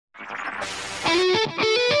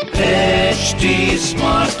HT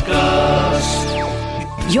Smartcast.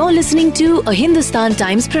 You're listening to a Hindustan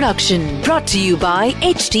Times production brought to you by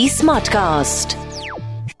HT Smartcast.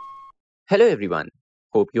 Hello everyone.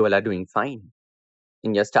 Hope you all are doing fine.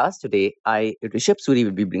 In your stars today, I, Rishabh Suri,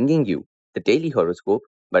 will be bringing you the Daily Horoscope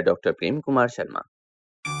by Dr. Prem Kumar Sharma.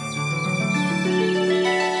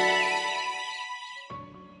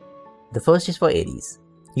 The first is for Aries.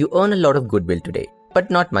 You earn a lot of goodwill today,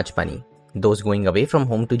 but not much money. Those going away from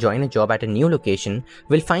home to join a job at a new location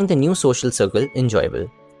will find the new social circle enjoyable.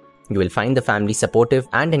 You will find the family supportive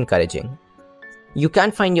and encouraging. You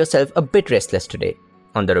can find yourself a bit restless today.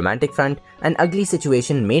 On the romantic front, an ugly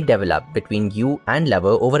situation may develop between you and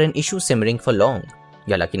lover over an issue simmering for long.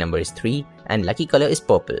 Your lucky number is 3 and lucky color is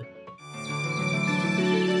purple.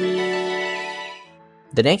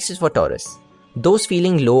 The next is for Taurus. Those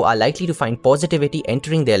feeling low are likely to find positivity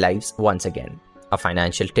entering their lives once again. A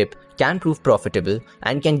financial tip can prove profitable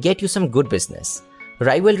and can get you some good business.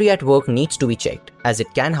 Rivalry at work needs to be checked as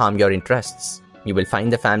it can harm your interests. You will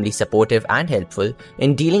find the family supportive and helpful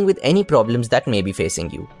in dealing with any problems that may be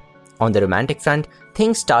facing you. On the romantic front,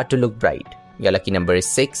 things start to look bright. Your lucky number is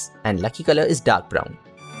 6 and lucky color is dark brown.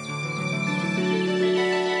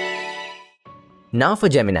 Now for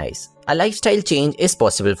Geminis, a lifestyle change is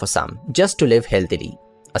possible for some, just to live healthily.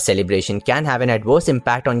 A celebration can have an adverse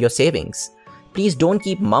impact on your savings. Please don't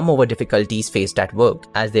keep mum over difficulties faced at work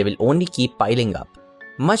as they will only keep piling up.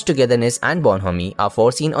 Much togetherness and bonhomie are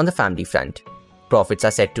foreseen on the family front. Profits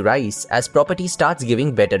are set to rise as property starts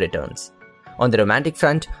giving better returns. On the romantic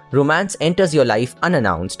front, romance enters your life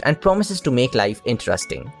unannounced and promises to make life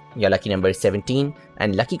interesting. Your lucky number is 17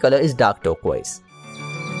 and lucky color is dark turquoise.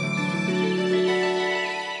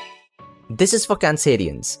 This is for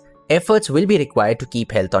Cancerians. Efforts will be required to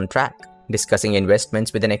keep health on track. Discussing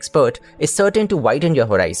investments with an expert is certain to widen your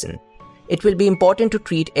horizon. It will be important to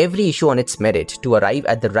treat every issue on its merit to arrive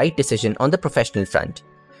at the right decision on the professional front.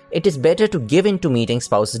 It is better to give in to meeting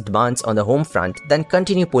spouse's demands on the home front than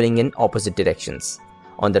continue pulling in opposite directions.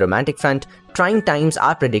 On the romantic front, trying times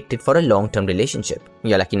are predicted for a long-term relationship.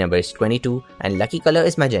 Your lucky number is 22 and lucky color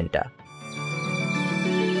is magenta.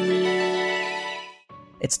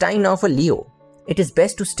 It's time now for Leo. It is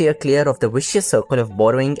best to steer clear of the vicious circle of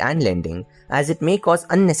borrowing and lending as it may cause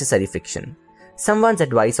unnecessary friction. Someone's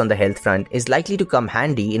advice on the health front is likely to come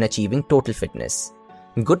handy in achieving total fitness.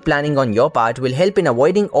 Good planning on your part will help in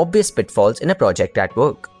avoiding obvious pitfalls in a project at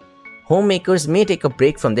work. Homemakers may take a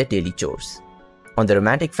break from their daily chores. On the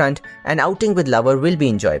romantic front, an outing with lover will be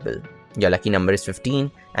enjoyable. Your lucky number is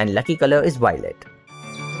 15 and lucky color is violet.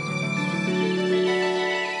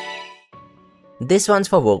 This one's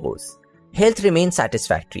for Virgos. Health remains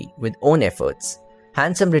satisfactory with own efforts.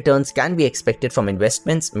 Handsome returns can be expected from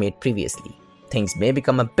investments made previously. Things may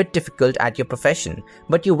become a bit difficult at your profession,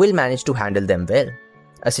 but you will manage to handle them well.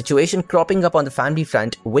 A situation cropping up on the family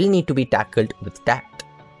front will need to be tackled with tact.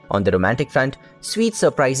 On the romantic front, sweet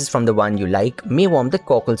surprises from the one you like may warm the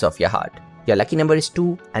cockles of your heart. Your lucky number is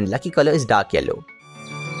 2 and lucky color is dark yellow.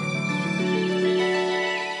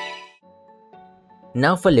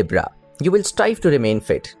 Now for Libra. You will strive to remain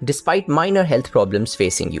fit despite minor health problems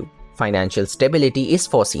facing you. Financial stability is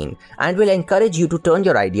foreseen and will encourage you to turn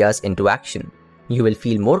your ideas into action. You will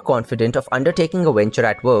feel more confident of undertaking a venture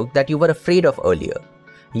at work that you were afraid of earlier.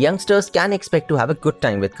 Youngsters can expect to have a good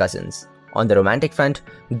time with cousins. On the romantic front,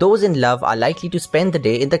 those in love are likely to spend the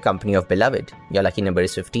day in the company of beloved. Your lucky number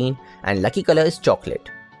is 15 and lucky color is chocolate.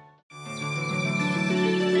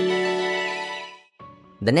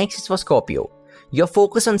 The next is for Scorpio. Your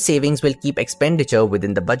focus on savings will keep expenditure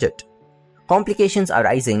within the budget. Complications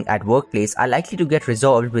arising at workplace are likely to get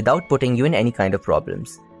resolved without putting you in any kind of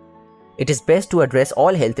problems. It is best to address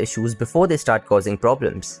all health issues before they start causing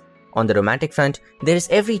problems. On the romantic front, there is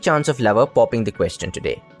every chance of lover popping the question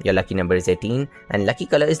today. Your lucky number is 18 and lucky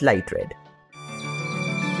color is light red.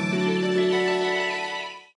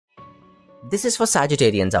 This is for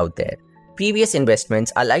Sagittarians out there. Previous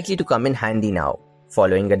investments are likely to come in handy now.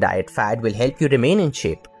 Following a diet fad will help you remain in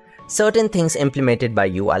shape. Certain things implemented by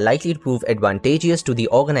you are likely to prove advantageous to the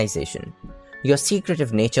organization. Your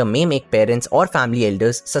secretive nature may make parents or family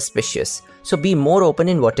elders suspicious, so be more open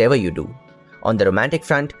in whatever you do. On the romantic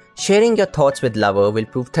front, sharing your thoughts with lover will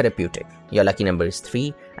prove therapeutic. Your lucky number is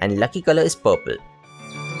 3 and lucky color is purple.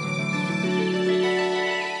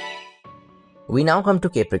 We now come to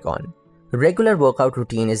Capricorn. Regular workout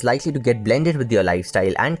routine is likely to get blended with your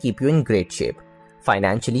lifestyle and keep you in great shape.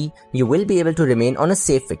 Financially, you will be able to remain on a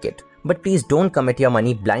safe wicket, but please don't commit your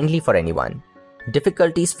money blindly for anyone.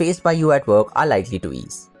 Difficulties faced by you at work are likely to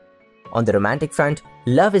ease. On the romantic front,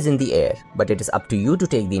 love is in the air, but it is up to you to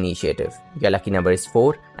take the initiative. Your lucky number is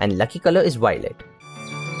 4 and lucky color is violet.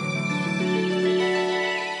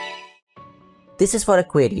 This is for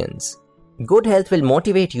Aquarians. Good health will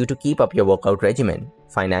motivate you to keep up your workout regimen.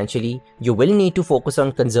 Financially, you will need to focus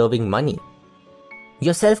on conserving money.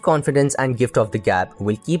 Your self-confidence and gift of the gab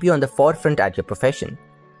will keep you on the forefront at your profession.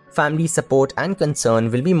 Family support and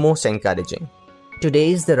concern will be most encouraging.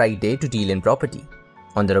 Today is the right day to deal in property.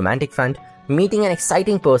 On the romantic front, meeting an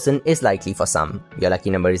exciting person is likely for some. Your lucky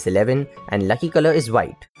number is 11 and lucky color is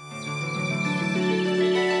white.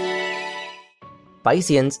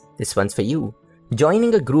 Pisceans, this one's for you.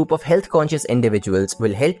 Joining a group of health-conscious individuals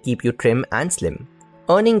will help keep you trim and slim.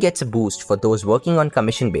 Earning gets a boost for those working on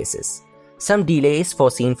commission basis. Some delay is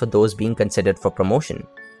foreseen for those being considered for promotion.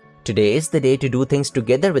 Today is the day to do things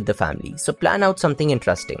together with the family, so plan out something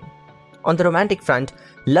interesting. On the romantic front,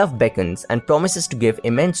 love beckons and promises to give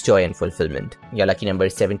immense joy and fulfillment. Your lucky number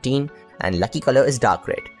is 17 and lucky color is dark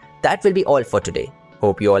red. That will be all for today.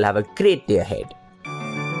 Hope you all have a great day ahead.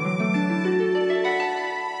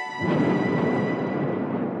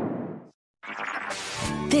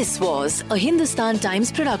 This was a Hindustan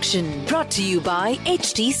Times production brought to you by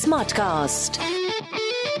HT Smartcast.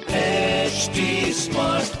 HT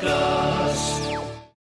Smartcast.